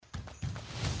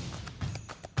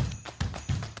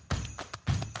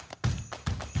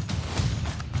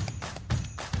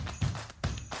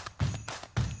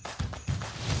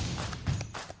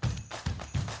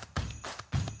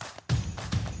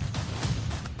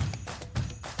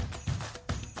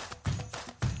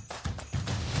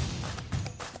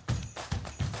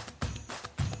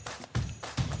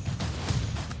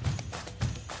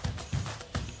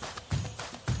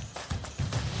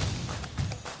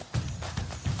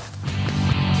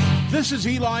This is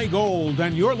Eli Gold,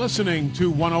 and you're listening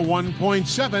to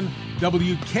 101.7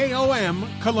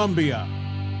 WKOM Columbia.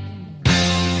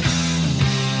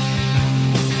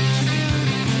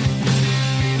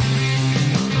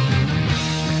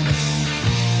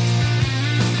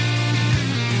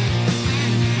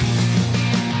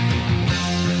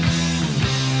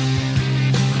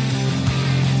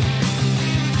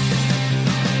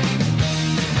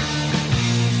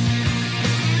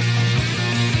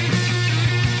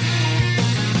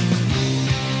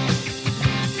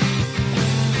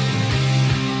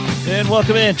 And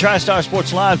welcome in, TriStar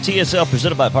Sports Live, TSL,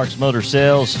 presented by Parks Motor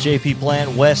Sales. JP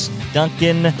Plant, Wes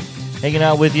Duncan, hanging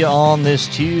out with you on this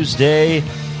Tuesday.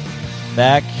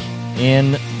 Back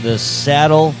in the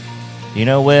saddle. You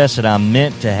know, Wes, and I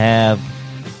meant to have,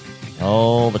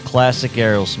 the classic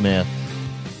Aerosmith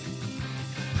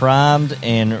primed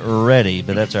and ready,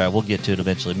 but that's all right. We'll get to it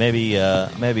eventually.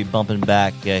 Maybe bumping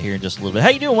back here in just a little bit. How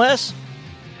you doing, Wes?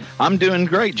 I'm doing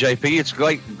great, JP. It's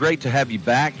great to have you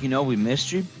back. You know, we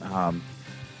missed you.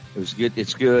 It was good.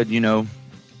 It's good. You know,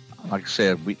 like I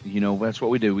said, that's what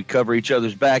we do. We cover each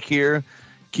other's back here,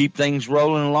 keep things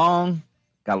rolling along.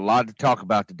 Got a lot to talk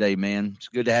about today, man. It's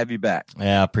good to have you back.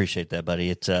 Yeah, I appreciate that, buddy.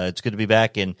 It's good to be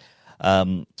back. And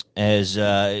as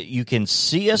you can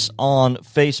see us on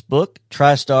Facebook,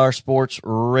 TriStar Sports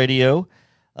Radio,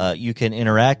 you can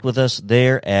interact with us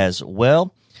there as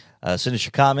well. Send us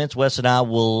your comments. Wes and I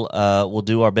will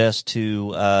do our best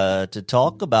to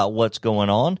talk about what's going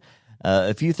on.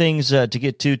 A few things to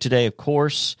get to today, of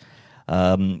course.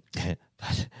 I don't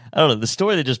know, the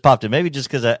story that just popped in, maybe just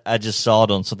because I just saw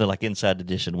it on something like Inside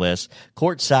Edition, Wes.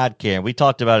 Courtside Karen. We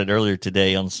talked about it earlier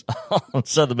today on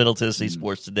Southern Middle Tennessee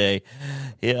Sports Today.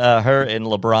 Her and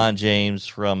LeBron James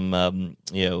from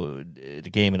the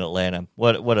game in Atlanta.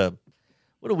 What a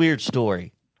weird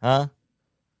story, huh?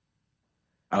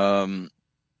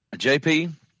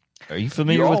 JP, are you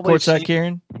familiar with Courtside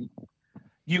Karen?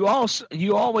 You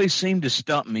always seem to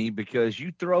stump me because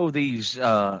you throw these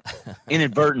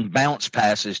inadvertent bounce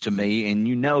passes to me, and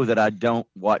you know that I don't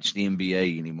watch the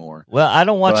NBA anymore. Well, I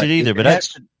don't watch it either, but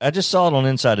I just saw it on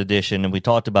Inside Edition, and we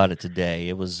talked about it today.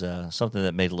 It was something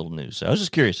that made a little news. So I was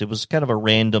just curious. It was kind of a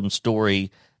random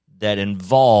story that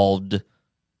involved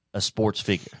a sports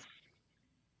figure.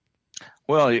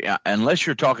 Well, unless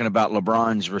you're talking about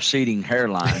LeBron's receding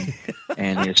hairline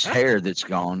and his hair that's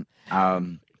gone,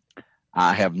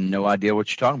 I have no idea what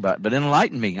you're talking about. But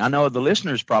enlighten me. I know the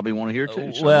listeners probably want to hear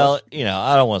too. So well,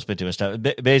 I don't want to spend too much time.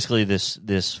 Basically,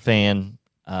 this fan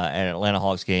at an Atlanta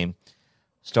Hawks game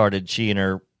started. She and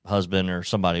her husband or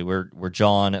somebody were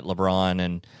jawing at LeBron,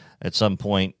 and at some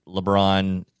point,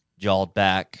 LeBron jawed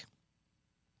back,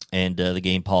 and the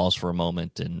game paused for a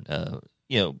moment, and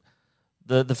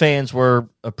The fans were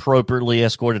appropriately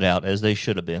escorted out, as they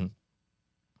should have been.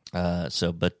 But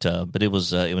it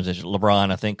was interesting.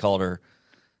 LeBron, I think, called her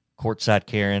Courtside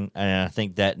Karen, and I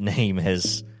think that name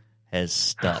has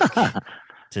stuck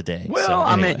today. Well, so,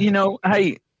 anyway. I mean,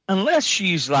 hey, unless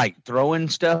she's like throwing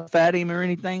stuff at him or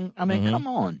anything, I mean, come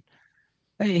on,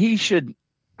 hey, he shouldn't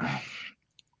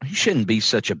be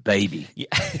such a baby. Yeah.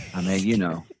 I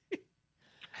mean,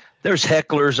 there's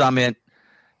hecklers. I mean.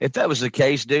 If that was the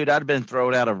case, dude, I'd have been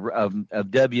thrown out of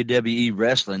WWE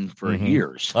wrestling for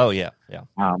years. Oh, yeah, yeah.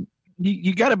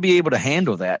 You got to be able to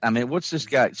handle that. I mean, what's this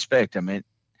guy expect? I mean,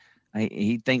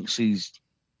 he thinks he's,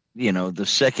 the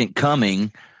second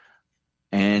coming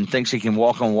and thinks he can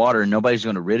walk on water and nobody's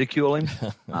going to ridicule him.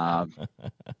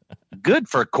 Good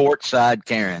for Courtside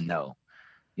Karen, though.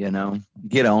 Get on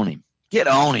him. Get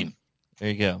on him.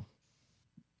 There you go.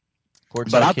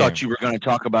 But I thought you were going to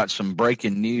talk about some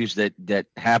breaking news that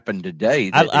happened today.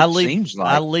 I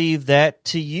leave that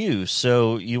to you.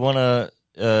 So you want to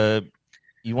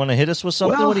hit us with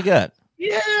something? What do you got?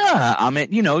 Yeah, I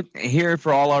mean, here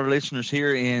for all our listeners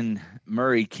here in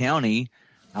Murray County,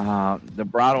 the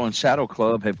Bridle and Saddle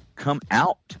Club have come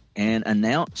out and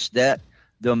announced that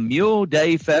the Mule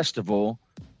Day Festival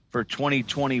for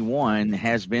 2021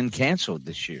 has been canceled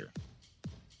this year.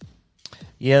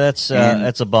 Yeah, that's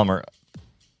a bummer.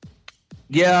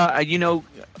 Yeah,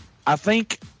 I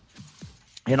think,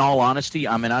 in all honesty,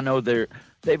 I mean, I know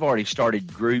they've already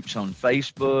started groups on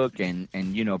Facebook, and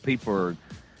people are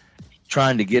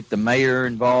trying to get the mayor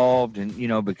involved,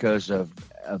 and because of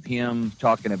him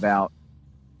talking about,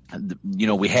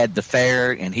 we had the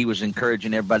fair, and he was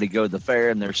encouraging everybody to go to the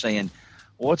fair, and they're saying,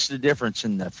 what's the difference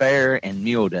in the fair and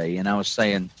Mule Day? And I was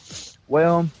saying,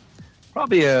 well,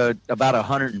 probably about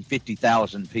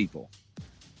 150,000 people.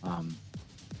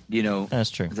 That's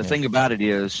true. The thing about it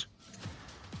is,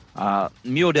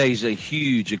 Mule Day is a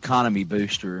huge economy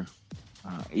booster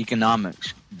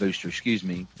economics booster,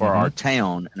 for our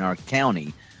town and our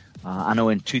county. I know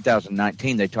in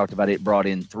 2019 they talked about it brought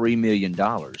in $3 million.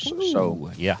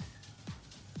 So yeah,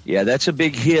 that's a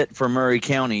big hit for Murray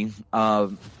County. But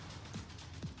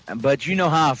you know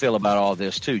how I feel about all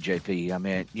this too, JP. I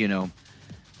mean,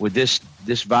 with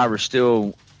this virus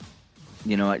still,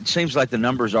 it seems like the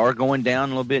numbers are going down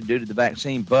a little bit due to the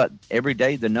vaccine, but every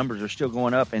day the numbers are still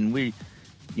going up, and we're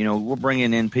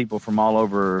bringing in people from all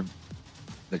over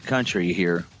the country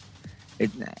here.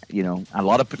 A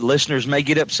lot of listeners may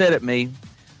get upset at me,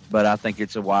 but I think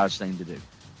it's a wise thing to do.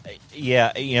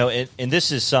 Yeah, and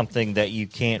this is something that you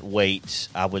can't wait,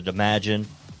 I would imagine,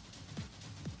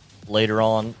 later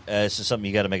on. This is something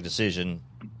you got to make a decision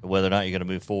whether or not you're going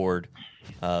to move forward,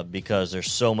 because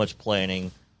there's so much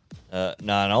planning,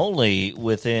 not only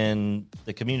within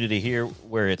the community here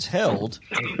where it's held,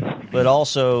 but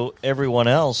also everyone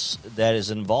else that is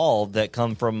involved that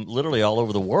come from literally all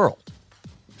over the world.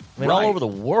 I mean, all over the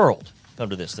world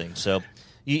come to this thing. So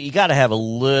you got to have a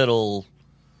little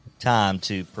time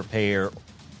to prepare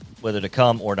whether to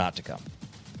come or not to come.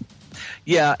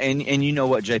 Yeah, and you know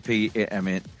what, JP? I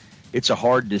mean, it's a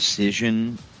hard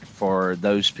decision for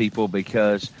those people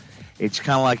because it's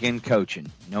kind of like in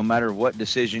coaching. No matter what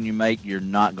decision you make, you're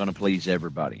not going to please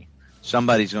everybody.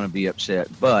 Somebody's going to be upset.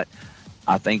 But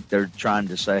I think they're trying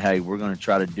to say, hey, we're going to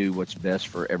try to do what's best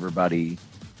for everybody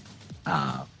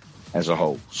as a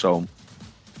whole. So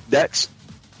that's,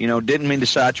 didn't mean to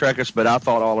sidetrack us, but I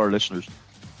thought all our listeners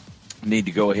need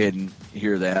to go ahead and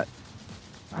hear that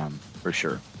for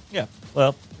sure. Yeah.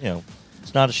 Well,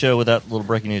 it's not a show without a little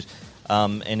breaking news.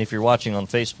 And if you're watching on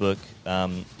Facebook,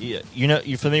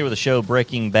 you're familiar with the show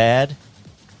Breaking Bad?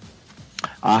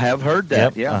 I have heard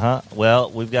that, Yep. yeah. Uh-huh.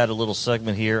 Well, we've got a little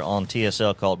segment here on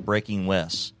TSL called Breaking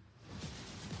Wes.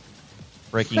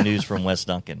 Breaking news from Wes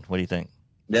Duncan. What do you think?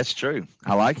 That's true.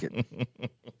 I like it.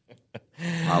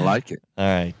 I like it. All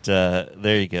right.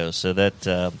 There you go. So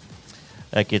that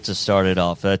gets us started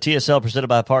off. TSL presented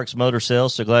by Parks Motor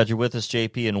Sales. So glad you're with us,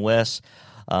 JP and Wes.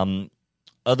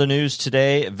 Other news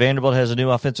today, Vanderbilt has a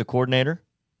new offensive coordinator.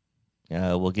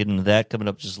 We'll get into that coming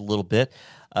up just a little bit.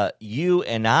 You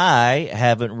and I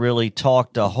haven't really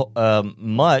talked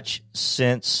much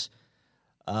since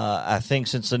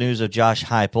the news of Josh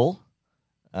Heupel.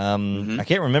 I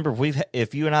can't remember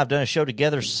if you and I have done a show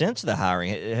together since the hiring.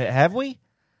 Have we?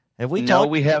 Have we talked? No,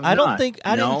 we have I not.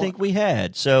 didn't think we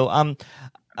had. So I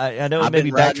know I've maybe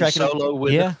been riding backtracking solo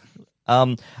with it.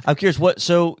 I'm curious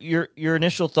so your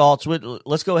initial thoughts.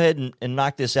 Let's go ahead and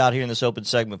knock this out here in this open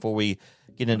segment before we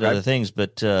get into other things.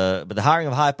 But the hiring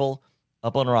of Heupel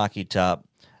up on Rocky Top.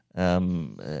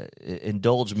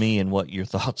 Indulge me in what your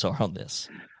thoughts are on this.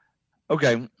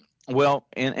 Okay. Well,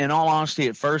 in all honesty,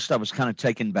 at first I was kind of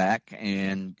taken back,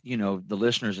 and the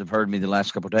listeners have heard me the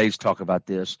last couple of days talk about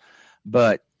this,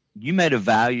 but you made a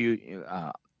very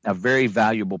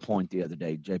valuable point the other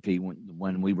day, JP,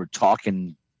 when we were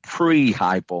talking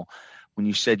pre-Heupel, when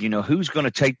you said, who's going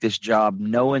to take this job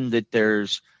knowing that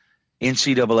there's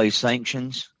NCAA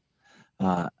sanctions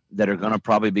that are going to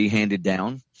probably be handed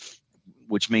down,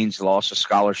 which means loss of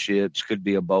scholarships, could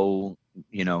be a bowl,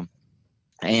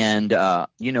 and,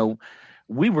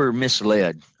 we were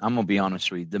misled. I'm going to be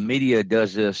honest with you. The media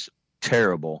does this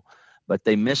terrible, but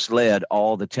they misled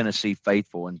all the Tennessee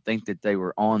faithful and think that they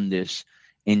were on this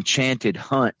enchanted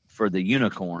hunt for the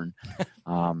unicorn,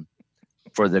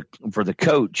 for the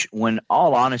coach, when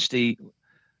all honesty,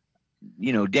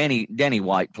 Danny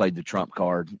White played the trump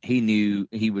card. He knew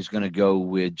he was going to go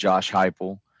with Josh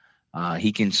Heupel.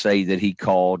 He can say that he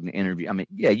called an interview. I mean,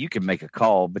 yeah, you can make a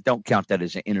call, but don't count that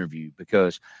as an interview,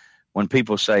 because when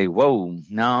people say, whoa,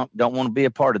 no, don't want to be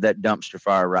a part of that dumpster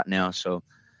fire right now, so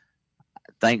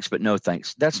thanks, but no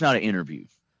thanks. That's not an interview.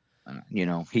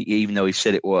 Even though he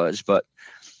said it was. But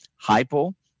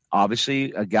Heupel,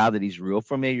 obviously a guy that he's real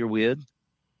familiar with.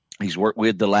 He's worked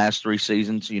with the last 3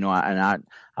 seasons, I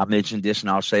mentioned this and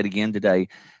I'll say it again today.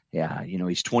 Yeah,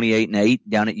 he's 28-8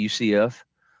 down at UCF.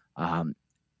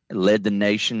 Led the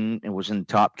nation and was in the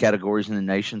top categories in the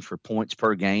nation for points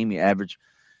per game.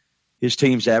 His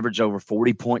teams averaged over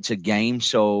 40 points a game.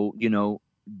 So,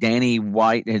 Danny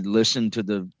White had listened to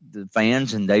the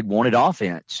fans, and they'd wanted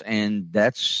offense. And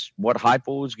that's what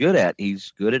Heupel was good at.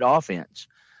 He's good at offense.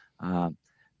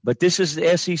 But this is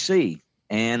the SEC,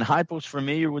 and Heupel's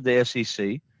familiar with the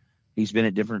SEC. He's been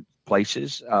at different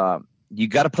places. You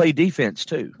got to play defense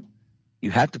too. You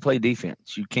have to play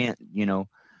defense. You can't, you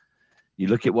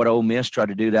look at what Ole Miss tried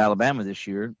to do to Alabama this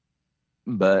year,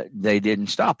 but they didn't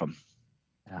stop them.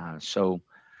 So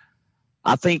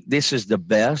I think this is the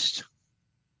best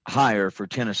hire for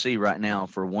Tennessee right now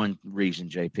for one reason,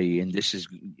 JP, and this is,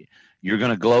 you're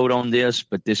going to gloat on this,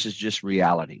 but this is just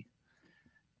reality.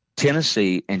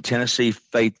 Tennessee and Tennessee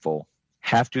faithful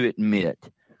have to admit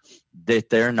that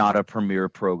they're not a premier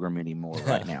program anymore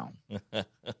right now.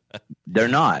 They're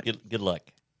not. Good luck.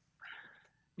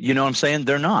 You know what I'm saying?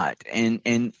 They're not.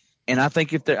 And I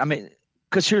think if they're, I mean,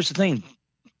 because here's the thing,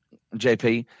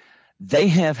 JP, they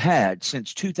have had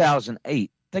since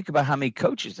 2008. Think about how many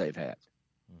coaches they've had.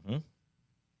 Mm-hmm.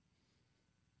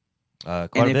 Quite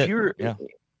and a if bit. you're, yeah.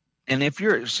 and if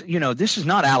you're, this is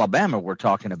not Alabama we're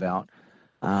talking about.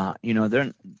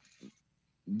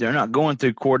 They're not going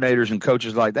through coordinators and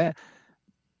coaches like that.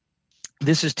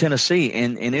 This is Tennessee,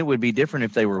 and it would be different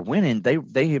if they were winning.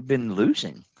 They have been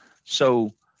losing,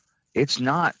 so it's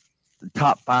not the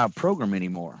top 5 program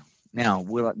anymore. Now,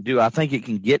 do I think it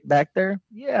can get back there?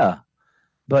 Yeah,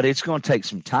 but it's going to take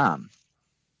some time.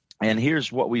 And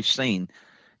here's what we've seen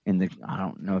I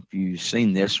don't know if you've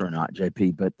seen this or not,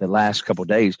 JP, but the last couple of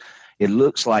days, it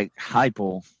looks like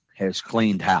Heupel has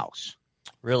cleaned house.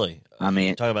 Really? I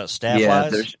mean, talk about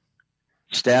staff-wise?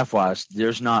 Staff-wise,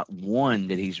 there's not one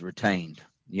that he's retained.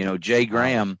 Jay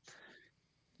Graham,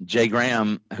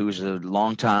 who's a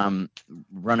longtime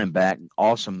running back,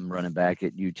 awesome running back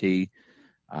at UT,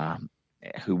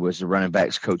 who was the running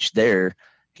backs coach there,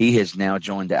 he has now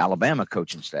joined the Alabama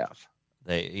coaching staff.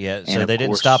 So they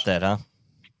didn't stop that, huh?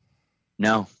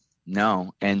 No.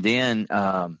 And then,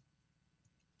 the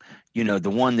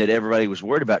one that everybody was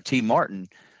worried about, T. Martin,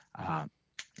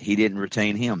 he didn't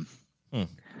retain him.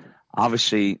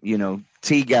 Obviously,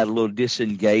 T got a little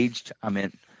disengaged. I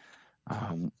mean,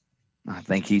 I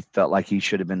think he felt like he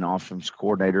should have been offense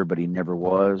coordinator, but he never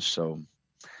was. So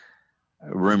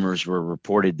rumors were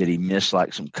reported that he missed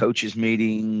like some coaches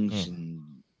meetings and,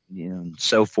 and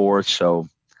so forth. So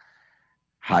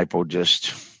Heupel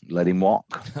just let him walk.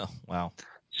 Oh, wow.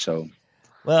 So,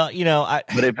 well,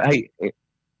 but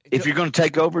if you're going to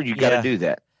take over, you got to do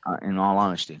that. In all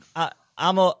honesty,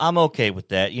 I'm okay with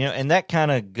that, and that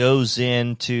kind of goes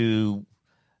into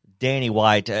Danny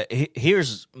White.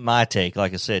 Here's my take.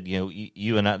 Like I said,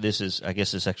 you and I, I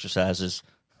guess this exercise is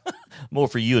more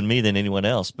for you and me than anyone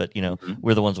else, but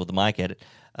we're the ones with the mic at it.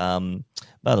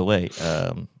 By the way,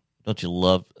 don't you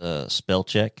love spell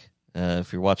check?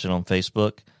 If you're watching on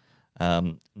Facebook,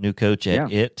 new coach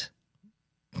at it.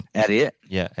 At it.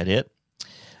 Yeah, at it.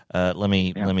 Let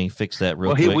me fix that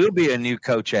real quick. Well, he will be a new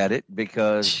coach at it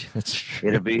because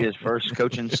it'll be his first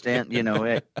coaching stint,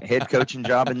 head coaching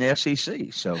job in the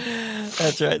SEC. So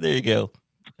that's right. There you go.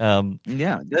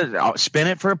 I'll spin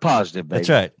it for a positive, baby. That's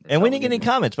right. And we didn't get any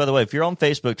comments, by the way. If you're on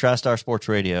Facebook, TriStar Sports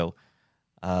Radio,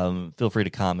 feel free to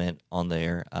comment on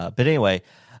there. But anyway,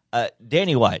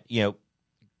 Danny White,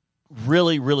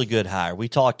 really, really good hire. We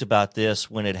talked about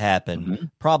this when it happened. Mm-hmm.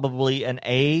 Probably an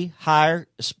A hire,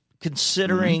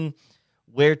 considering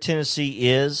where Tennessee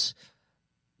is,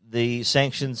 the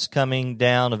sanctions coming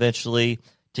down eventually.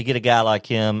 To get a guy like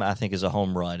him, I think, is a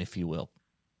home run, if you will.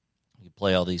 You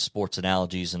play all these sports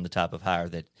analogies and the type of hire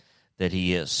that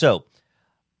he is. So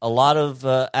a lot of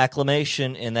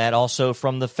acclamation in that also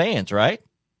from the fans, right?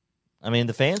 I mean,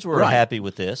 the fans were happy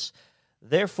with this.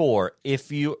 Therefore,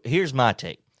 here's my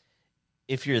take.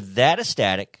 If you're that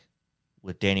ecstatic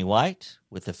with Danny White,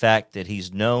 with the fact that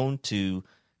he's known to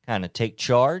kind of take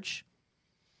charge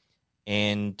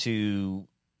and to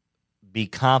be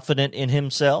confident in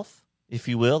himself, if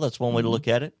you will, that's one way to look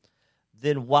at it,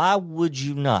 then why would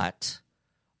you not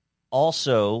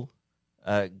also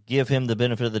give him the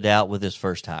benefit of the doubt with his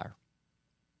first hire?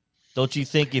 Don't you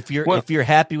think if you're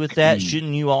happy with that,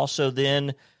 shouldn't you also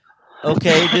then,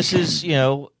 okay, this is,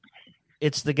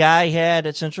 it's the guy he had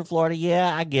at Central Florida.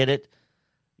 Yeah, I get it.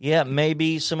 Yeah,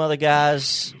 maybe some other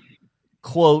guys,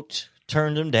 quote,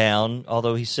 turned him down,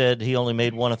 although he said he only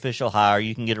made one official hire.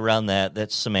 You can get around that.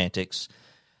 That's semantics.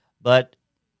 But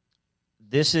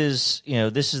this is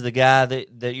the guy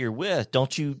that you're with.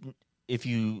 Don't you, if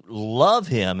you love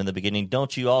him in the beginning,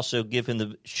 don't you also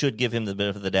should give him the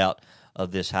benefit of the doubt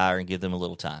of this hire and give them a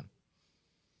little time?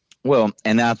 Well,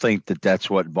 and I think that's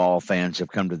what ball fans have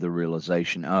come to the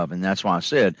realization of. And that's why I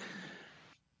said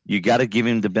you got to give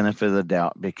him the benefit of the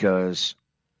doubt, because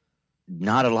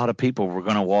not a lot of people were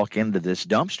going to walk into this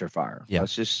dumpster fire. Yeah.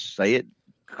 Let's just say it,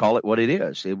 call it what it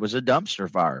is. It was a dumpster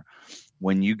fire.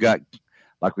 When you got,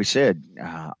 like we said,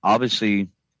 obviously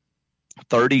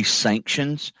 30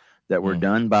 sanctions that were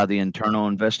done by the internal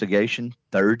investigation,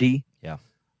 30. Yeah.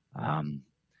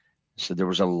 So there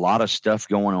was a lot of stuff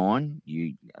going on.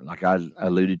 Like I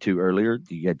alluded to earlier,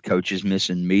 you had coaches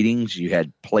missing meetings. You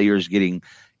had players getting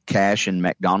cash in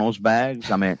McDonald's bags.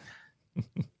 I mean,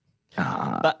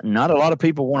 Not a lot of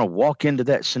people want to walk into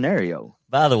that scenario.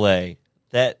 By the way,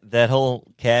 that whole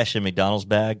cash in McDonald's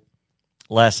bag,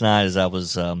 last night as I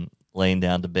was laying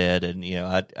down to bed, and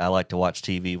I like to watch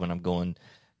TV when I'm going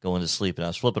to sleep, and I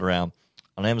was flipping around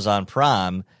on Amazon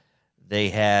Prime. They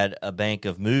had a bank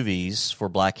of movies for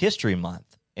Black History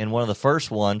Month, and one of the first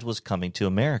ones was Coming to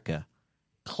America.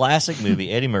 Classic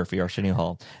movie, Eddie Murphy, Arsenio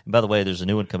Hall. And by the way, there's a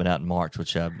new one coming out in March,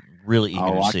 which I'm really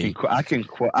eager to see. I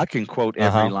can quote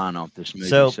every line off this movie.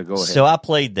 So go ahead. So I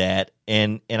played that,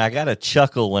 and I got a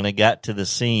chuckle when I got to the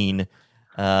scene,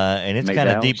 and it's kind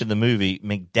of deep in the movie.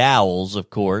 McDowell's, of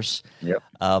course. Yep.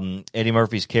 Eddie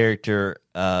Murphy's character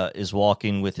is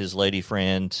walking with his lady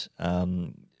friend,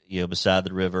 beside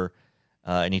the river,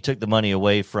 and he took the money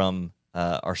away from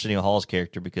Arsenio Hall's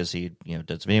character because he,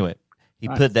 does. Anyway, he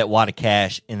put that wad of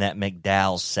cash in that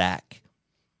McDowell's sack.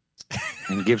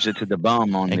 And gives it to the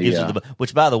bum on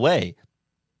which, by the way,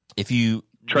 if you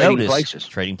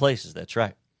Trading Places, that's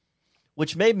right.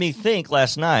 Which made me think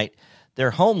last night,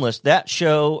 they're homeless. That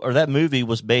show or that movie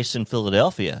was based in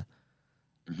Philadelphia.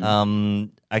 Mm-hmm.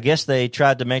 I guess they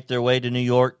tried to make their way to New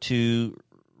York to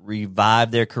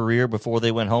revive their career before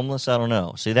they went homeless. I don't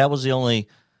know. See, that was the only.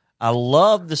 I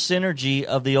love the synergy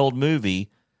of the old movie,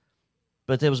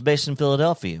 but it was based in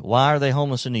Philadelphia. Why are they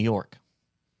homeless in New York?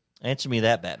 Answer me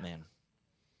that, Batman.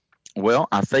 Well,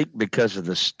 I think because of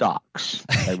the stocks.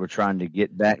 They were trying to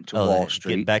get back to Wall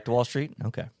Street. Get back to Wall Street?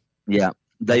 Okay. Yeah.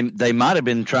 They might have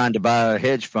been trying to buy a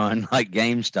hedge fund like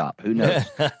GameStop. Who knows?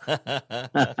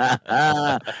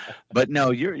 But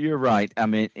no, you're right. I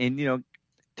mean, and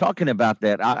talking about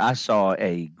that, I saw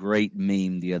a great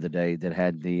meme the other day that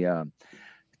had the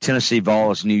Tennessee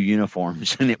Vols new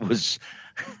uniforms, and it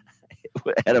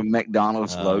had a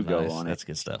McDonald's logo on it. That's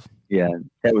good stuff. Yeah,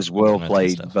 that was well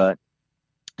played. But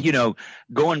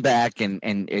going back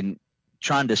and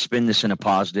trying to spin this in a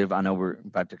positive. I know we're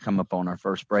about to come up on our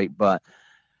first break, but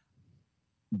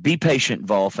be patient,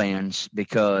 Vol fans,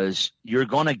 because you're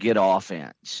going to get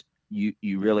offense.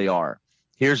 You really are.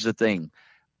 Here's the thing.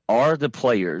 Are the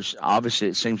players, obviously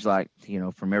it seems like,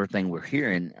 from everything we're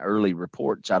hearing, early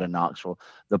reports out of Knoxville,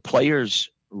 the players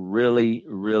really,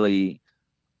 really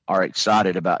are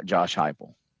excited about Josh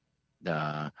Heupel.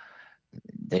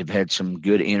 They've had some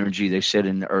good energy, they said,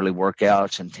 in the early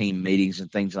workouts and team meetings and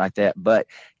things like that. But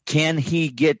can he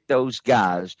get those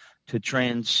guys to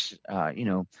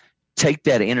take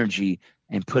that energy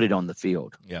and put it on the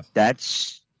field? Yeah.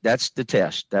 That's the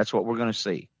test. That's what we're going to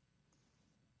see.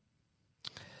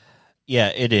 Yeah,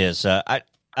 it is. I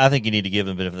think you need to give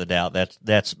him a bit of the doubt.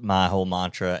 That's my whole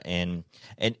mantra, and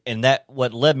that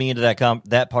what led me into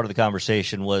that part of the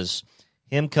conversation was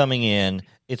him coming in.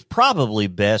 It's probably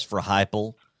best for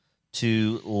Heupel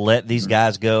to let these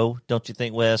guys go, don't you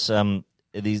think, Wes?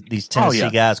 These Tennessee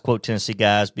guys, quote Tennessee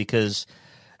guys, because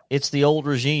it's the old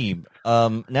regime.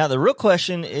 Now the real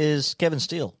question is Kevin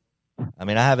Steele. I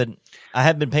mean, I haven't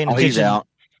been paying attention. He's out.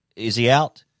 Is he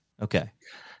out? Okay.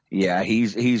 Yeah,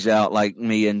 he's out like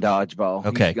me in dodgeball.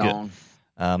 Okay, he's gone.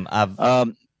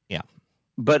 Good. Yeah.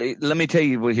 But let me tell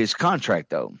you with his contract,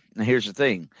 though. Now, here's the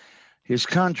thing: his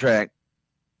contract,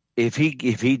 if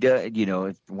he does,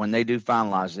 when they do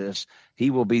finalize this, he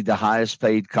will be the highest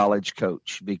paid college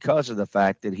coach because of the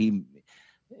fact that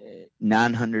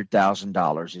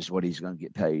 $900,000 is what he's going to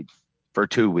get paid for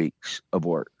 2 weeks of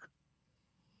work.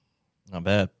 Not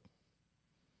bad.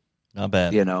 Not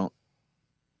bad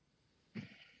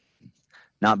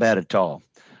at all.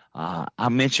 I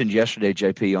mentioned yesterday,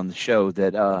 JP, on the show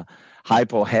that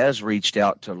Heupel has reached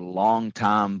out to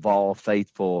longtime Vol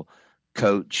faithful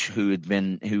coach who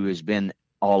has been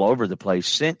all over the place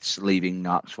since leaving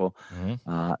Knoxville,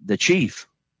 the Chief.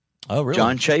 Oh, really?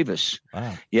 John Chavis.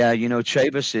 Wow. Yeah,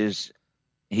 Chavis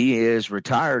is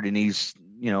retired, and he's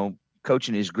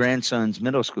coaching his grandson's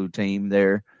middle school team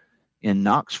there in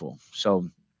Knoxville. So.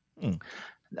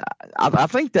 I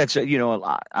think that's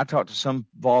I talk to some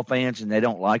Vol fans and they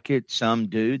don't like it. Some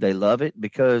do. They love it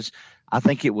because I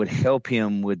think it would help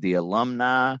him with the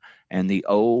alumni and the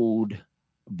old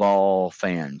Vol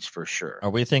fans for sure. Are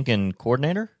we thinking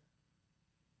coordinator?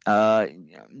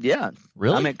 Yeah.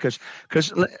 Really? I mean, because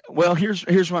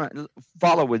here's what.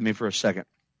 Follow with me for a second.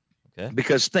 Okay.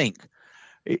 Because think,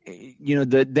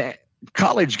 the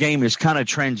college game is kind of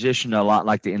transitioned a lot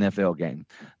like the NFL game.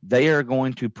 They are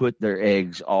going to put their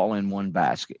eggs all in one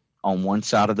basket on one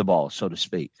side of the ball, so to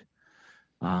speak.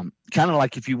 Kind of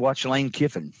like if you watch Lane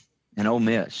Kiffin and Ole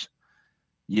Miss,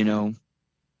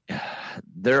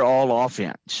 they're all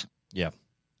offense. Yeah.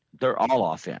 They're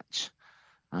all offense.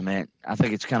 I mean, I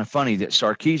think it's kind of funny that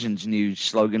Sarkisian's new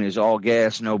slogan is all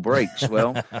gas, no brakes.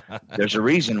 Well, there's a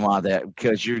reason why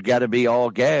because you've got to be all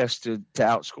gas to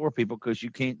outscore people because you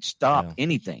can't stop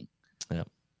anything. Yeah.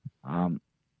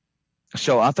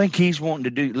 So I think he's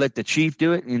wanting to let the chief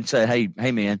do it and say,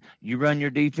 hey, man, you run your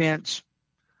defense,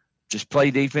 just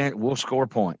play defense. We'll score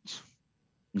points.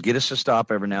 Get us a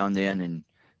stop every now and then, and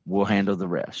we'll handle the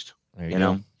rest. There you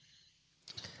know.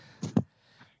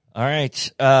 All right.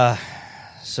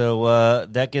 So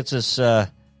that gets us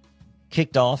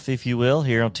kicked off, if you will,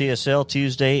 here on TSL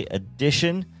Tuesday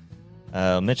edition.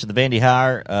 Mentioned the Vandy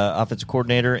hire, offensive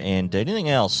coordinator, and anything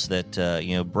else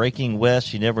that, breaking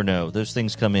west, you never know. Those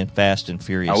things come in fast and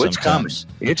furious sometimes.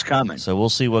 It's coming. So we'll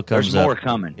see what comes up. There's more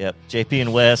coming. Yep. JP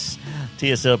and Wes,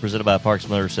 TSL presented by Parks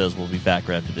Motor Sales. We'll be back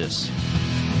right after this.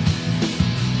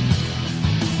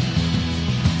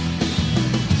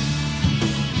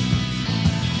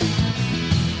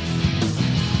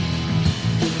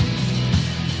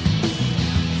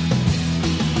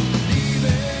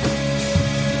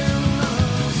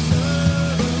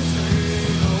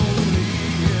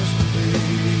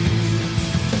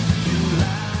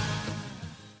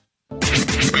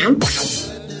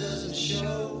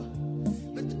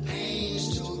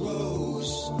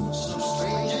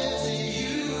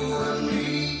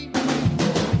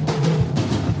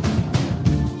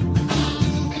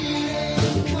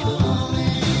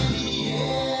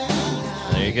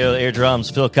 Drums,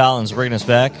 Phil Collins bringing us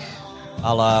back,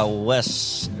 a la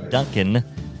Wes Duncan.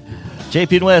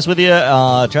 JP and Wes with you,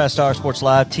 TriStar Sports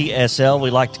Live, TSL, we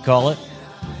like to call it.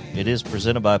 It is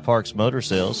presented by Parks Motor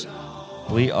Sales.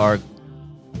 We are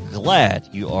glad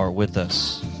you are with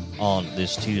us on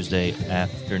this Tuesday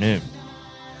afternoon.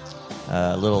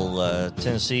 A little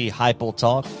Tennessee Hypel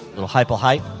talk, a little Hypel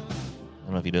hype. I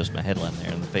don't know if you noticed my headline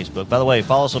there on the Facebook. By the way,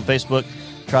 follow us on Facebook,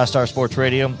 TriStar Sports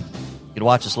Radio. You can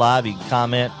watch us live, you can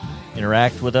comment,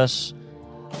 interact with us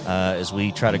as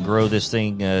we try to grow this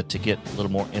thing to get a little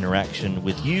more interaction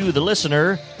with you, the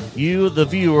listener, you, the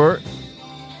viewer,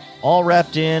 all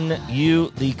wrapped in you,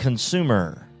 the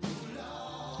consumer.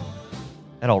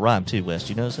 That all rhymed too, Wes.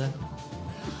 Do you notice that?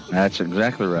 That's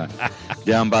exactly right.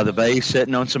 Down by the bay,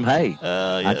 sitting on some hay.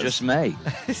 Yes. I just may.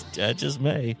 I just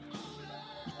may.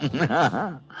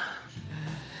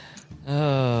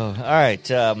 All right.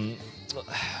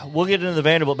 We'll get into the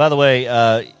Vanderbilt. By the way,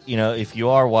 if you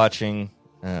are watching,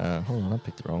 hold on, I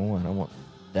picked the wrong one. I want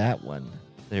that one.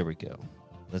 There we go.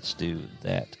 Let's do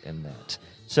that and that.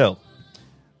 So,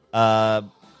 we'll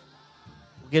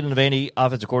get into Vandy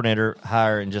offensive coordinator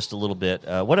hire in just a little bit.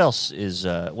 What else is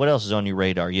on your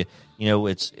radar?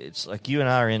 It's like you and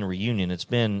I are in a reunion.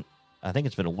 I think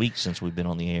it's been a week since we've been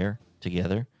on the air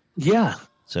together. Yeah.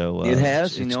 So it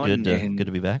has. It's good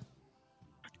to be back.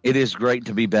 It is great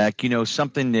to be back.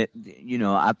 Something that,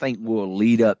 I think will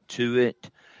lead up to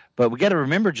it. But we got to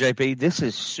remember, JP, this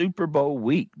is Super Bowl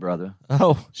week, brother.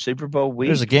 Oh. Super Bowl week.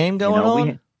 There's a game going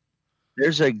on?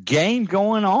 There's a game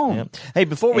going on. Yeah. Hey,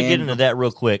 before we get into that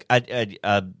real quick,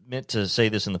 I meant to say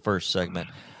this in the first segment.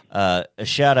 A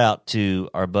shout-out to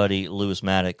our buddy Lewis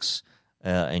Maddox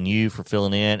and you for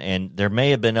filling in. And there may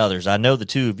have been others. I know the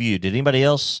two of you. Did anybody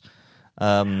else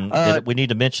that we need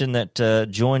to mention that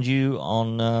joined you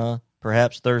on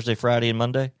perhaps Thursday, Friday, and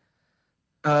Monday?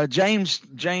 Coach James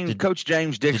Dixon. Did Coach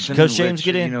James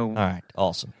get in? All right,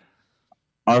 awesome.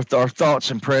 Our thoughts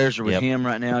and prayers are with him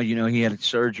right now. He had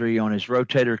surgery on his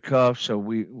rotator cuff, so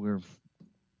we're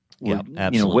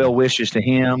well wishes to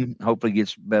him. Hopefully,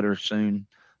 gets better soon.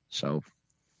 So,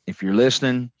 if you're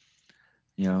listening,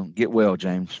 get well,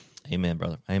 James. Amen,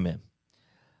 brother. Amen.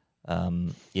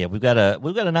 We've got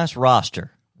a nice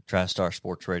roster, TriStar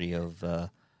Sports Radio, of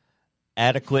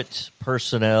adequate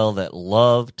personnel that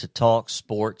love to talk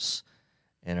sports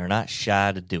and are not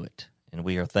shy to do it, and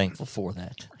we are thankful for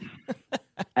that.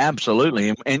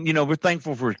 Absolutely, and we're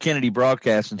thankful for Kennedy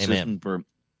Broadcasting System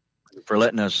for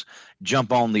letting us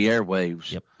jump on the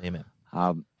airwaves. Yep, amen.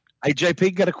 Hey,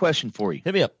 JP, got a question for you.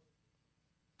 Hit me up.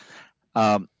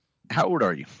 How old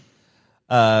are you?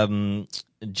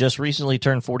 Just recently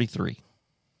turned 43.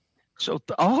 So,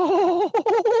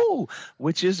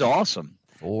 which is awesome.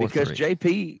 43.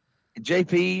 Because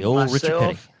JP,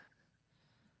 myself,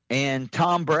 and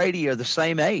Tom Brady are the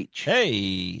same age.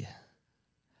 Hey.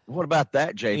 What about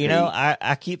that, JP?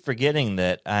 I keep forgetting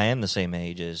that I am the same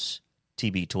age as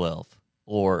TB12,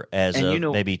 or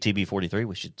maybe TB43,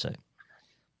 we should say.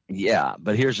 Yeah,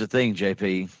 but here's the thing,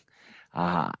 JP.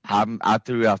 I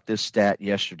threw out this stat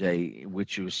yesterday,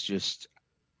 which was just,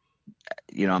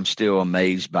 I'm still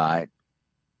amazed by it.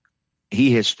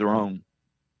 He has thrown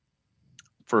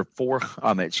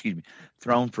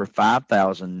thrown for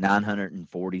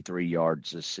 5,943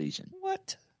 yards this season.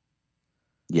 What?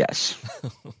 Yes.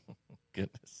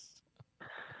 Goodness.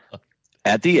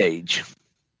 At the age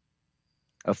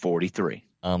of 43.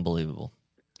 Unbelievable.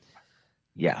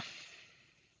 Yeah.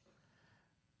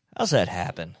 How's that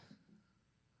happen?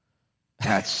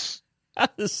 How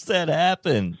does that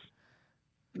happen?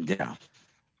 Yeah.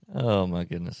 Oh, my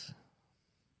goodness.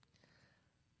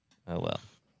 Oh, well.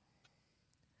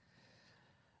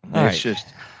 It's just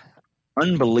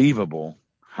unbelievable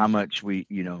how much we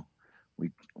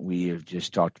have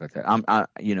just talked about that.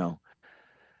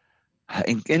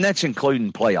 And that's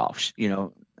including playoffs.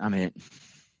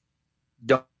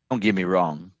 Don't get me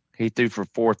wrong. He threw for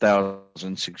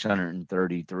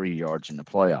 4,633 yards in the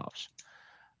playoffs.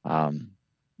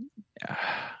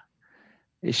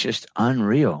 It's just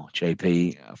unreal,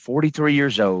 JP. 43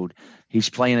 years old. He's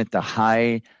playing at the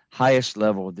highest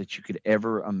level that you could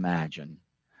ever imagine.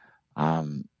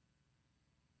 My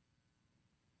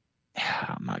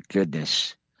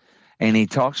goodness. And he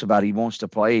talks about he wants to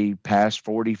play past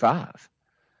 45.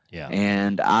 Yeah.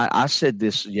 And I said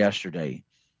this yesterday.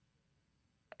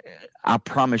 I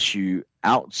promise you,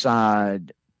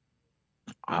 outside,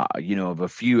 of a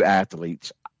few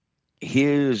athletes,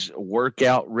 his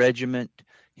workout regimen,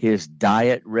 his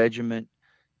diet regimen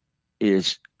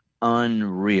is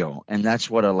unreal. And that's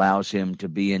what allows him to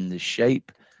be in the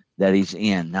shape that he's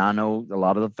in. Now, I know a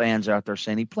lot of the fans out there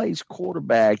saying he plays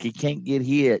quarterback, he can't get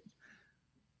hit.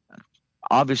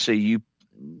 Obviously,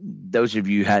 those of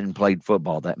you hadn't played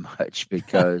football that much,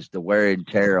 because the wear and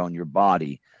tear on your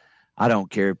body, I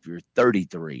don't care if you're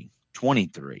 33,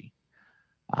 23,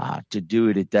 to do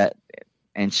it at that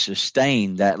and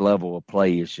sustain that level of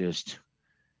play is just,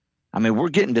 we're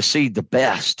getting to see the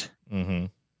best. Mm-hmm.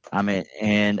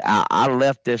 And I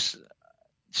left this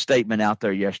statement out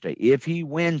there yesterday. If he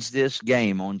wins this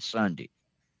game on Sunday,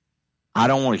 I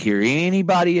don't want to hear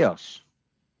anybody else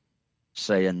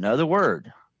say another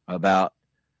word about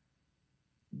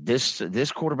this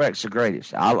quarterback's the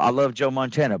greatest. I love Joe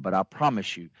Montana, but I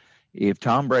promise you, if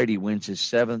Tom Brady wins his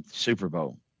 7th Super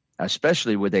Bowl,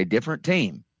 especially with a different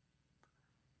team,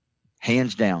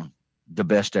 hands down, the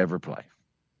best to ever play.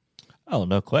 Oh,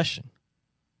 no question.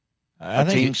 I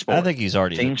think he's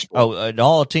already team sport.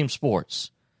 All team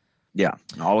sports. Yeah,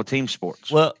 all of team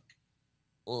sports. Well,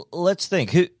 let's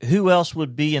think. Who else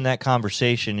would be in that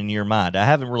conversation in your mind? I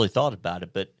haven't really thought about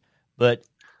it, but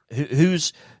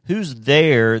who's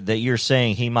there that you're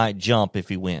saying he might jump if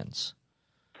he wins?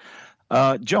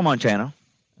 Joe Montana.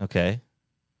 Okay.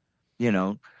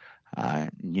 You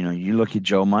look at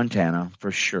Joe Montana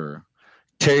for sure.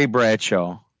 Terry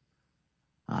Bradshaw.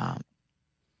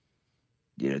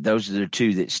 Those are the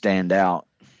two that stand out.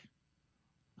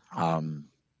 I'm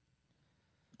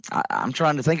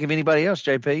trying to think of anybody else,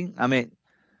 JP.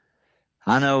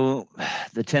 I know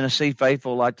the Tennessee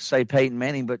faithful like to say Peyton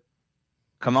Manning, but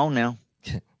come on now.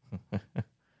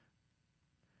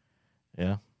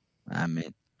 Yeah.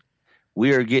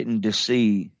 We are getting to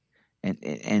see,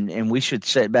 and we should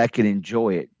sit back and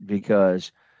enjoy it,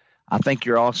 because I think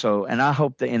you're also, and I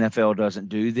hope the NFL doesn't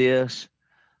do this,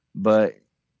 but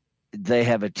they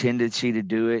have a tendency to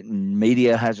do it, and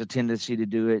media has a tendency to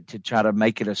do it, to try to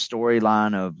make it a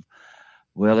storyline of,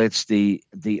 well, it's the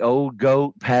old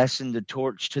GOAT passing the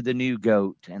torch to the new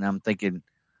GOAT. And I'm thinking,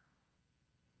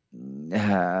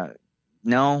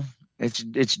 no, it's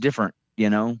different,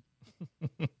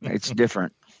 it's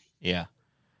different. Yeah.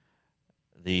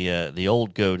 The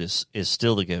old GOAT is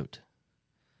still the GOAT.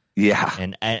 Yeah.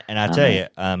 And I tell you,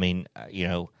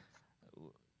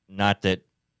 not that,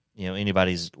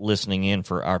 anybody's listening in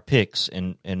for our picks,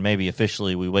 and maybe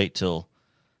officially we wait till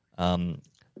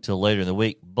later in the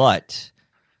week, but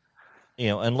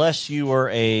unless you are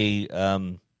a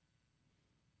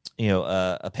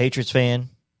Patriots fan,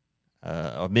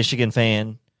 a Michigan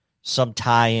fan, some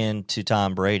tie-in to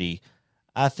Tom Brady,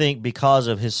 I think because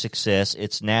of his success,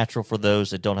 it's natural for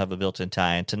those that don't have a built-in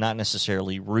tie-in to not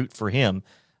necessarily root for him,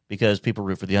 because people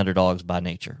root for the underdogs by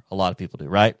nature. A lot of people do,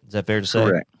 right? Is that fair to say?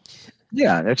 Correct.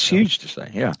 Yeah, that's huge to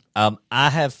say, yeah. I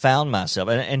have found myself,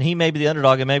 and he may be the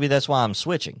underdog, and maybe that's why I'm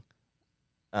switching,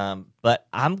 but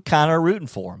I'm kind of rooting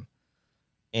for him.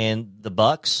 And the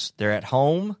Bucs, they're at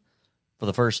home for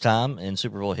the first time in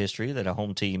Super Bowl history that a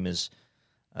home team is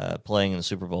playing in the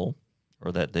Super Bowl,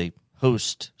 or that the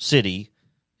host city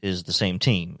is the same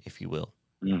team, if you will.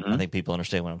 Mm-hmm. I think people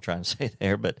understand what I'm trying to say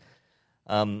there, but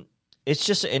it's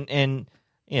just, and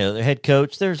the head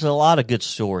coach, there's a lot of good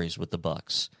stories with the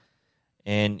Bucs.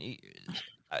 And,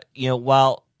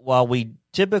 while we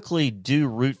typically do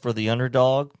root for the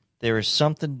underdog, there is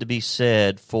something to be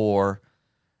said for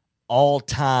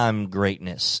all-time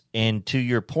greatness. And to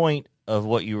your point of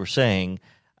what you were saying,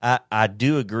 I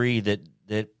do agree that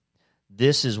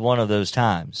this is one of those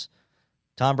times.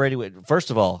 Tom Brady,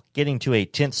 first of all, getting to a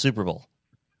 10th Super Bowl.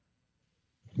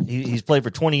 He's played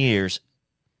for 20 years.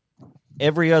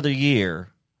 Every other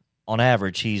year, on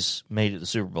average, he's made it to the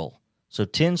Super Bowl. So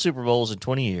 10 Super Bowls in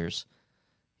 20 years.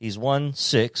 He's won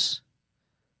 6.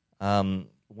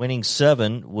 Winning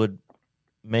 7 would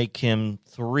make him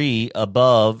 3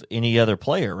 above any other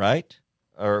player, right?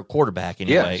 Or quarterback,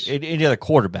 anyway. Yes. Any other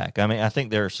quarterback. I mean, I think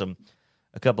there are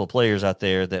a couple of players out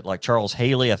there that, like Charles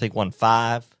Haley, I think won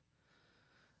 5.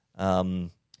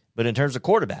 But in terms of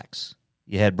quarterbacks,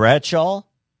 you had Bradshaw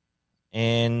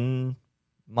and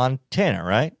Montana,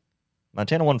 right?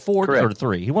 Montana won 4 Correct. or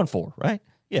 3. He won 4, right?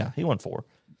 Yeah, he won 4.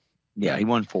 Yeah, he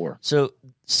won 4. So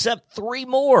 3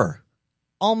 more,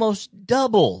 almost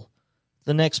double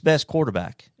the next best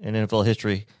quarterback in NFL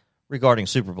history regarding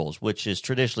Super Bowls, which is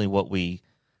traditionally what we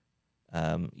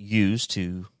use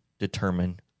to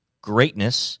determine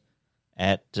greatness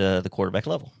at the quarterback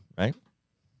level, right?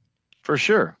 For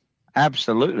sure.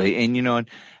 Absolutely. And,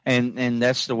 and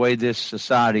that's the way this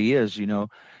society is.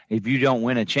 If you don't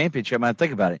win a championship, I mean,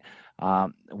 think about it.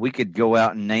 We could go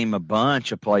out and name a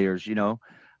bunch of players,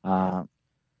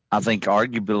 I think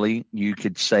arguably you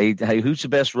could say, hey, who's the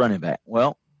best running back?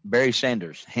 Well, Barry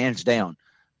Sanders, hands down.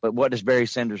 But what does Barry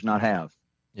Sanders not have?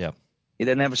 Yeah. He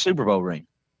doesn't have a Super Bowl ring.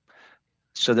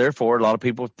 So therefore, a lot of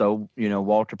people throw,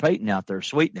 Walter Payton out there,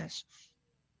 sweetness.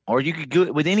 Or you could do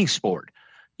it with any sport,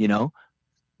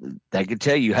 They could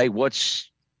tell you, hey, what's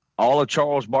all of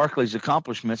Charles Barkley's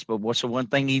accomplishments, but what's the one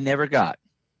thing he never got?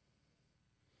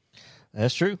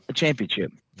 That's true. A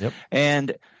championship. Yep.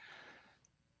 And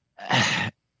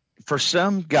for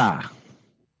some guy,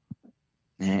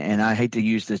 and I hate to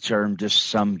use the term just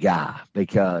some guy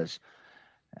because,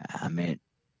 I mean,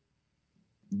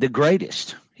 the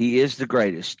greatest. He is the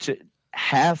greatest.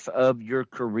 Half of your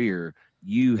career,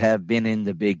 you have been in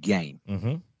the big game.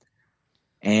 Mm-hmm.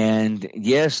 And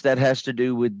yes, that has to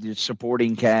do with the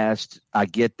supporting cast. I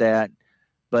get that.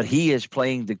 But he is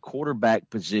playing the quarterback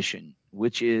position,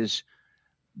 which is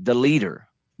the leader,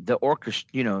 the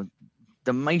orchestra,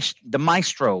 the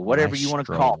maestro, whatever you want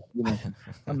to call it.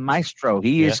 The maestro.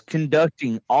 He is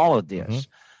conducting all of this.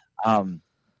 Mm-hmm.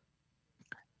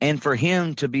 And for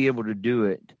him to be able to do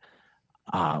it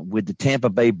with the Tampa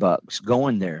Bay Bucks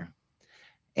going there,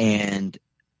 and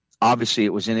obviously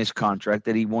it was in his contract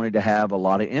that he wanted to have a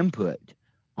lot of input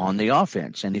on the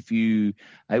offense. And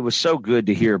it was so good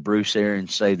to hear Bruce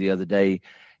Arians say the other day,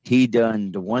 he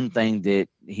done the one thing that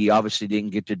he obviously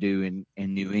didn't get to do in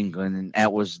New England, and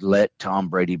that was let Tom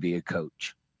Brady be a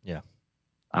coach. Yeah.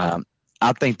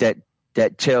 I think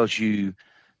that tells you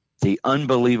the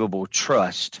unbelievable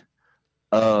trust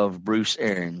of Bruce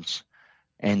Arians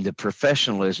and the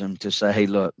professionalism to say, hey,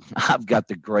 look, I've got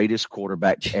the greatest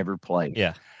quarterback to ever play.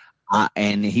 Yeah.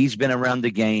 And he's been around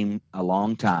the game a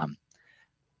long time.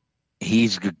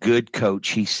 He's a good coach.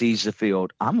 He sees the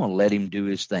field. I'm going to let him do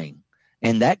his thing.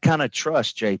 And that kind of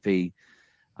trust, JP,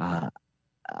 like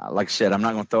I said, I'm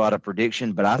not going to throw out a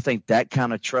prediction, but I think that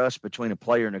kind of trust between a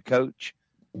player and a coach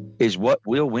is what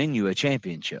will win you a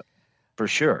championship for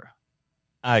sure.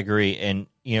 I agree. And,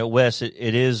 Wes, it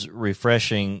is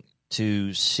refreshing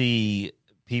to see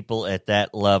people at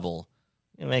that level.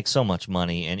 It makes so much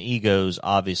money, and egos,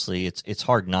 obviously, it's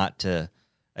hard not to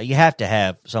you have to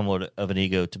have somewhat of an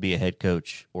ego to be a head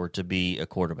coach or to be a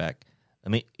quarterback. I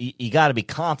mean, you got to be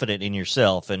confident in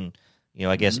yourself, and,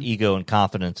 I guess ego and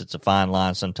confidence, it's a fine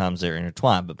line. Sometimes they're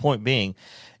intertwined. But point being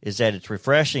is that it's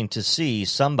refreshing to see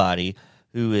somebody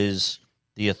who is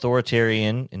the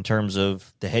authoritarian in terms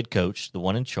of the head coach, the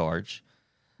one in charge,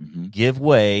 give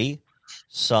way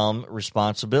some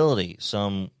responsibility,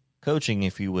 some coaching,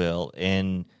 if you will,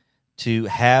 and to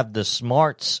have the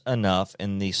smarts enough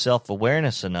and the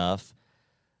self-awareness enough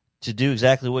to do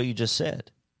exactly what you just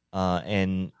said,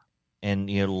 and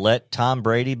let Tom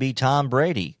Brady be Tom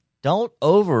Brady. Don't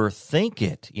overthink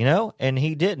it, and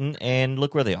he didn't, and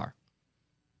look where they are.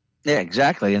 Yeah,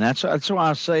 exactly, and that's why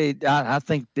I say I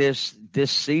think this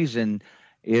season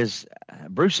is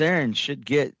Bruce Arians should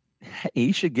get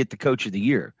the Coach of the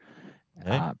Year.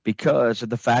 Because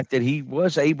of the fact that he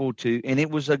was able to, and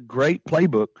it was a great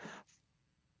playbook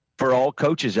for all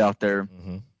coaches out there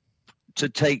to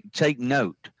take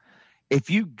note. If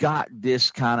you got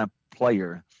this kind of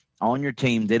player on your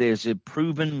team that is a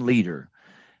proven leader,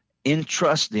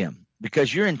 entrust them,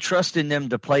 because you're entrusting them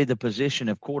to play the position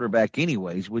of quarterback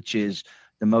anyways, which is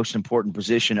the most important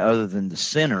position other than the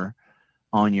center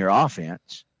on your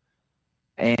offense.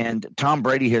 And Tom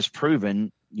Brady has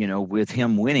proven with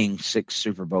him winning 6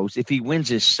 Super Bowls. If he wins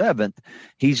his 7th,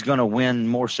 he's going to win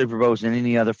more Super Bowls than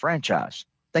any other franchise.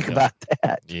 Think about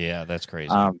that. Yeah, that's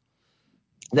crazy.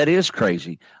 That is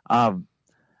crazy.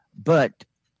 But,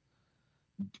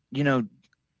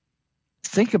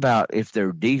 think about if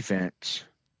their defense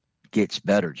gets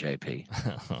better, JP.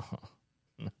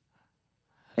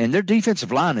 And their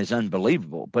defensive line is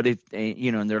unbelievable. But if,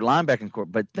 and their linebacking core,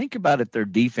 but think about if their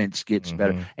defense gets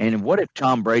better. And what if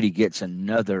Tom Brady gets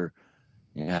another,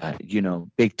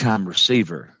 big time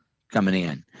receiver coming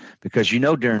in? Because,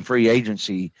 during free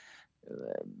agency,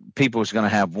 people is going to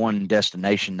have one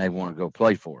destination they want to go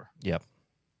play for. Yep.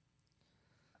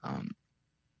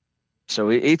 So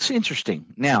it's interesting.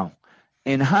 Now,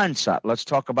 in hindsight, let's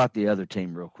talk about the other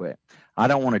team real quick. I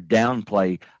don't want to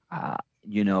downplay,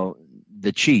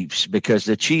 the Chiefs, because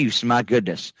the Chiefs, my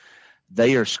goodness,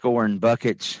 they are scoring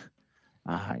buckets.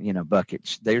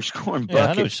 Buckets. They're scoring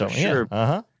buckets for sure.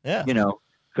 Yeah. Yeah.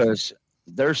 Because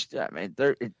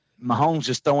Mahomes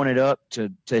is throwing it up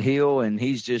to Hill, and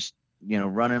he's just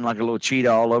running like a little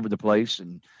cheetah all over the place.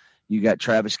 And you got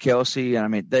Travis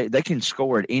Kelce. They can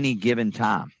score at any given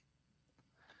time.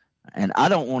 And I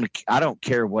don't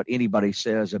care what anybody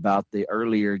says about the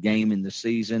earlier game in the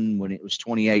season when it was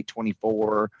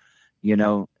 28-24.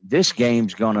 This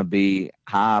game's going to be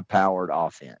high-powered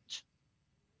offense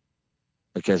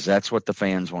because that's what the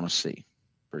fans want to see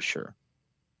for sure.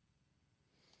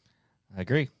 I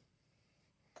agree.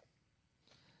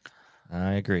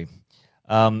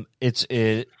 It's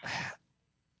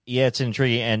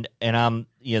intriguing, and I'm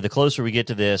the closer we get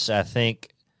to this, I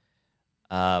think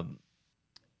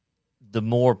the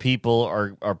more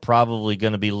people are probably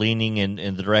going to be leaning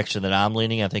in the direction that I'm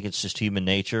leaning. I think it's just human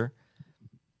nature,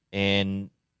 and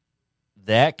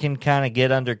that can kind of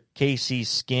get under KC's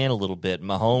skin a little bit.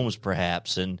 Mahomes,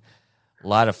 perhaps, and a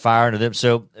lot of fire into them.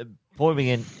 So, point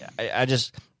being, I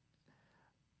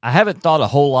haven't thought a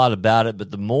whole lot about it,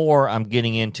 but the more I'm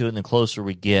getting into it and the closer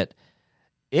we get,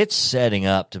 it's setting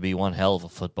up to be one hell of a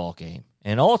football game.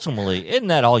 And ultimately, isn't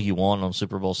that all you want on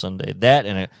Super Bowl Sunday? That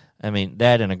and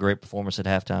a great performance at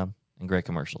halftime and great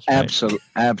commercials. Right?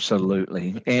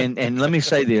 Absolutely. And let me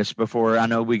say this before I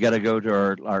know we got to go to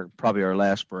our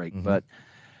last break, but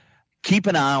keep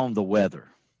an eye on the weather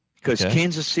because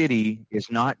Kansas City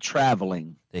is not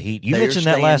traveling. The heat. You mentioned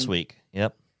that last week.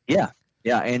 Yep. Yeah.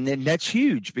 Yeah. And then that's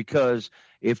huge because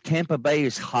if Tampa Bay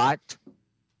is hot,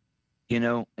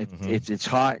 if it's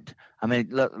hot,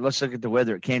 let's look at the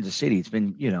weather at Kansas City. It's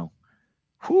been, real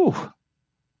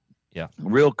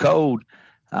cold.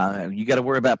 You got to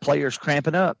worry about players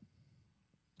cramping up.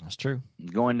 That's true.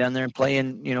 Going down there and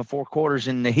playing, 4 quarters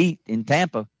in the heat in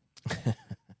Tampa.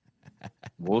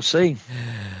 We'll see.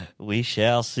 We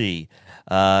shall see.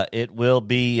 It will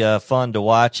be fun to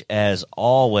watch as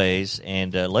always.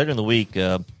 And later in the week,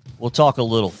 we'll talk a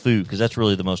little food because that's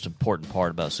really the most important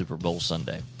part about Super Bowl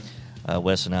Sunday.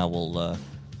 Wes and I will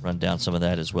run down some of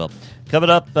that as well. Coming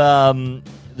up, the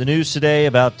news today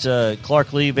about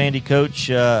Clark Lee, Vandy coach,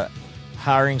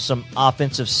 hiring some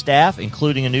offensive staff,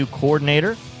 including a new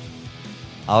coordinator.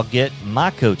 I'll get my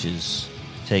coach's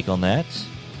take on that.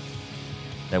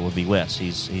 That would be Wes.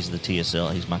 He's the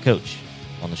TSL. He's my coach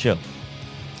on the show.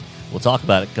 We'll talk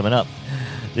about it coming up.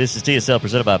 This is TSL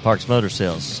presented by Parks Motor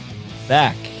Sales.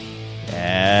 Back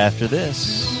after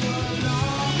this.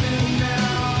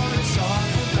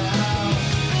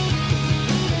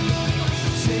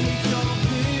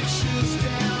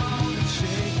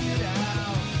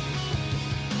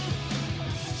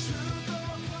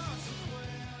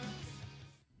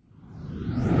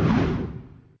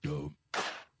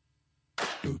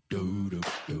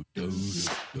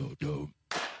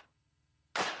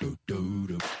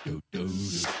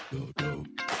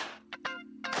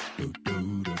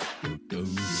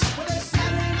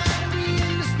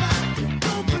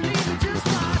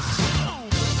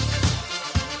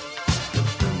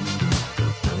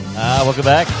 Welcome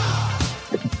back.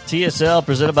 TSL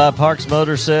presented by Parks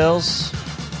Motor Sales.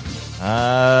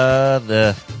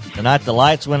 The night the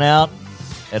lights went out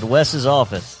at Wes's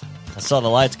office. I saw the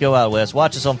lights go out, Wes.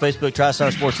 Watch us on Facebook,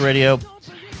 TriStar Sports Radio,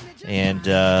 and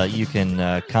you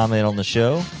can comment on the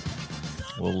show.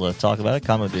 We'll talk about it.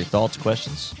 Comment with your thoughts,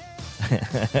 questions.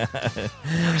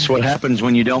 That's what happens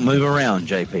when you don't move around,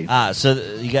 JP. So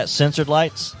you got censored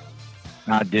lights?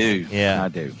 I do. Yeah, I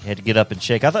do. You had to get up and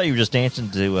shake. I thought you were just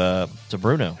dancing to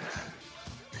Bruno.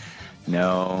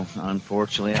 No,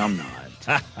 unfortunately, I'm not.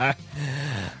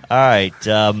 All right.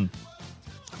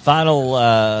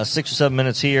 Final 6 or 7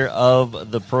 minutes here of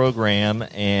the program,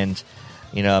 and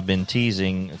I've been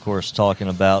teasing, of course, talking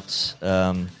about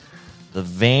the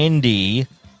Vandy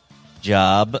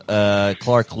job,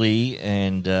 Clark Lee,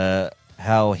 and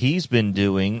how he's been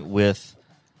doing with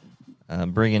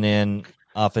bringing in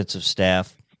offensive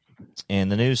staff.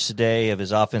 And the news today of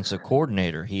his offensive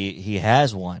coordinator, he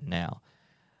has one now.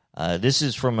 This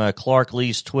is from Clark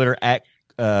Lee's Twitter, at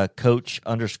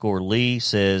Coach_Lee,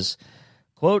 says,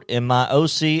 quote, in my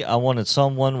OC, I wanted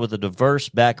someone with a diverse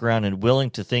background and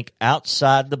willing to think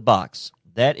outside the box.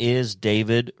 That is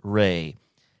David Ray.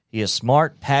 He is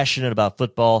smart, passionate about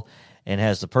football, and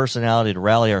has the personality to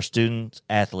rally our student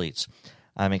athletes.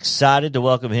 I'm excited to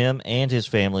welcome him and his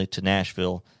family to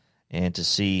Nashville and to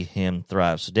see him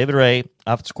thrive. So David Ray,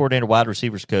 offensive coordinator, wide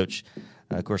receivers coach,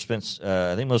 of course, spent,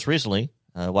 I think most recently,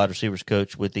 wide receivers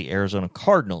coach with the Arizona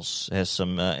Cardinals, has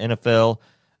some NFL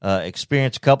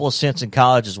experience, a couple of stints in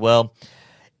college as well.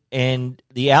 And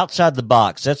the outside the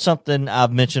box, that's something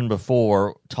I've mentioned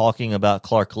before, talking about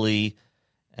Clark Lee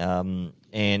and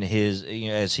his,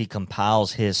 as he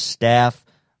compiles his staff.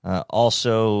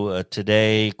 Also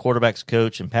today, quarterbacks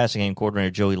coach and passing game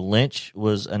coordinator Joey Lynch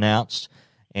was announced,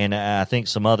 and I think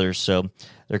some others. So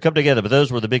they're coming together, but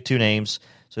those were the big two names.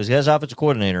 So he's got his offensive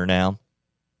coordinator now,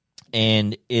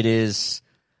 and it is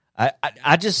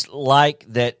I just like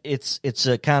that it's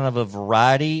a kind of a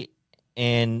variety,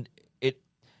 and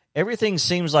everything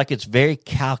seems like it's very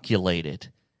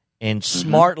calculated and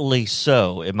smartly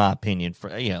so, in my opinion.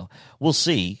 For we'll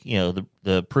see.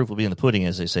 The proof will be in the pudding,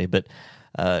 as they say. But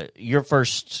your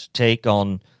first take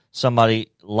on somebody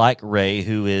like Ray,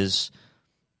 who is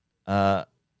a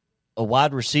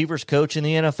wide receivers coach in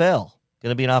the NFL,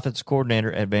 going to be an offensive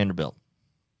coordinator at Vanderbilt.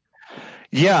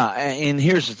 Yeah, and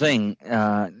here's the thing.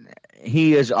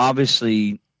 He has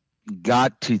obviously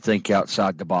got to think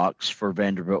outside the box for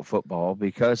Vanderbilt football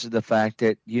because of the fact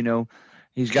that,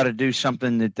 he's got to do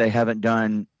something that they haven't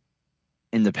done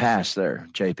in the past there,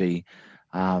 JP.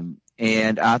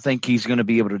 And I think he's going to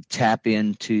be able to tap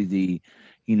into the,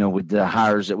 with the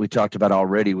hires that we talked about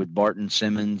already with Barton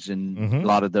Simmons and a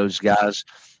lot of those guys.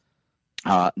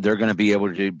 They're going to be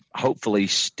able to hopefully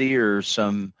steer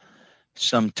some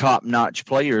top-notch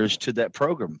players to that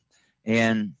program.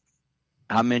 And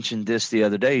I mentioned this the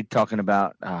other day talking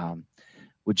about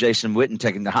with Jason Witten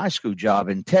taking the high school job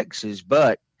in Texas,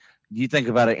 but you think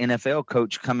about an NFL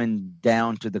coach coming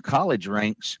down to the college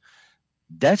ranks,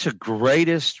 that's the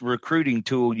greatest recruiting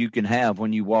tool you can have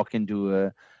when you walk into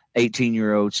a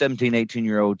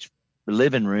 18-year-old's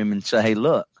living room and say, hey,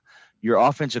 look, your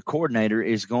offensive coordinator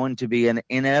is going to be an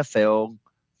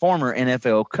former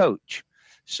NFL coach.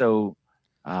 So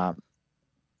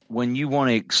when you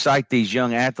want to excite these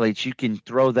young athletes, you can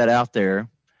throw that out there,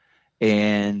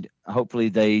 and hopefully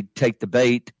they take the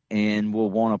bait and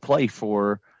will want to play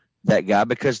for that guy,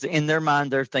 because in their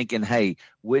mind they're thinking, hey,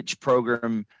 which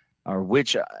program or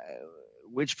which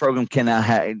program can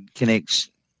I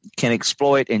can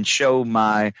exploit and show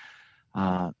my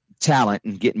talent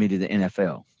and get me to the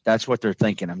NFL. That's what they're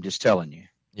thinking. I'm just telling you.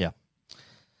 Yeah.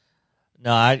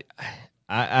 No,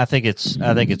 I think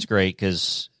it's great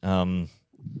because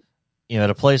at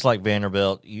a place like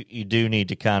Vanderbilt, you do need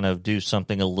to kind of do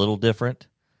something a little different,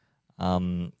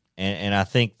 and I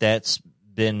think that's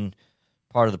been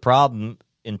part of the problem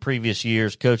in previous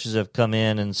years. Coaches have come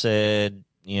in and said,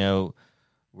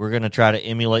 we're going to try to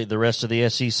emulate the rest of the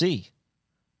SEC.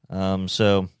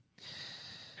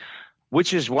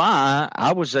 Which is why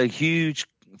I was a huge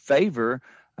favor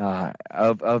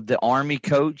of the Army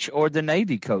coach or the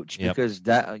Navy coach, because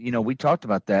that, we talked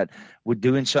about that with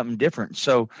doing something different.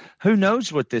 So who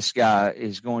knows what this guy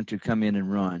is going to come in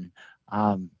and run,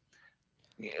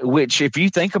 which if you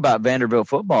think about Vanderbilt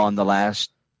football in the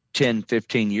last 10,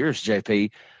 15 years,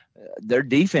 JP, their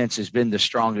defense has been the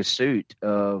strongest suit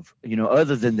of,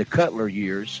 other than the Cutler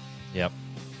years. Yep.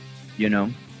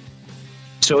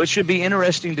 So it should be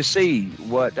interesting to see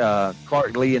what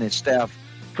Clark Lee and his staff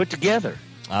put together.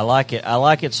 I like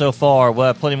it so far. We'll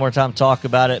have plenty more time to talk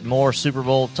about it. More Super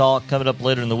Bowl talk coming up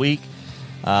later in the week.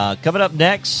 Coming up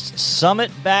next, Summit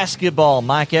Basketball.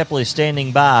 Mike Epley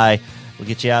standing by. We'll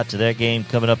get you out to that game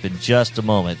coming up in just a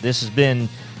moment. This has been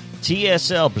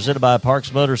TSL presented by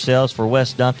Parks Motor Sales. For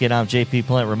Wes Duncan, I'm JP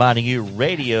Plant reminding you,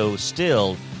 radio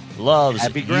still loves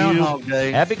Happy Groundhog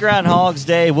Day. Happy Groundhog's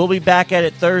Day. We'll be back at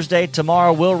it Thursday.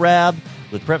 Tomorrow, Will Rabb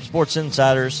with Prep Sports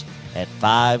Insiders at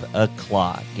 5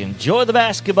 o'clock. Enjoy the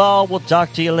basketball. We'll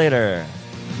talk to you later.